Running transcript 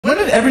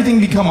everything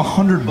become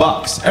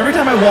 $100? Every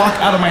time I walk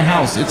out of my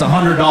house, it's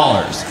 $100.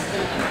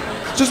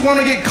 Just want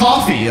to get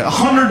coffee,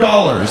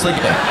 $100.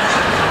 Like,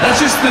 that's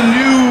just the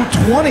new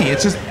 20.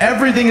 It's just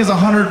everything is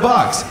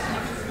 $100.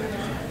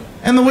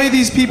 And the way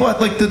these people at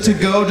like the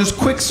to-go, just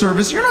quick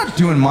service, you're not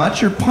doing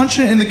much. You're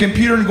punching it in the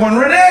computer and going,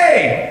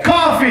 Renee,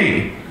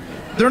 coffee.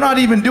 They're not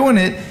even doing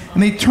it,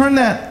 and they turn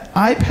that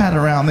iPad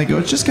around. They go,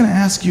 it's just going to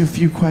ask you a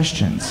few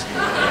questions.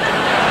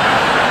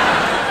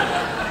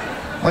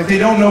 Like they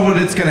don't know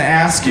what it's going to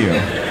ask you.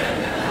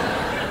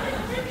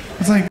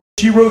 It's like,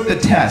 you wrote the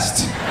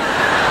test.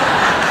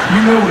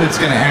 You know what it's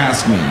going to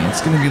ask me.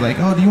 It's going to be like,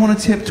 oh, do you want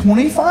to tip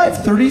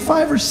 25,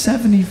 35, or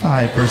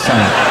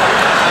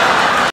 75%?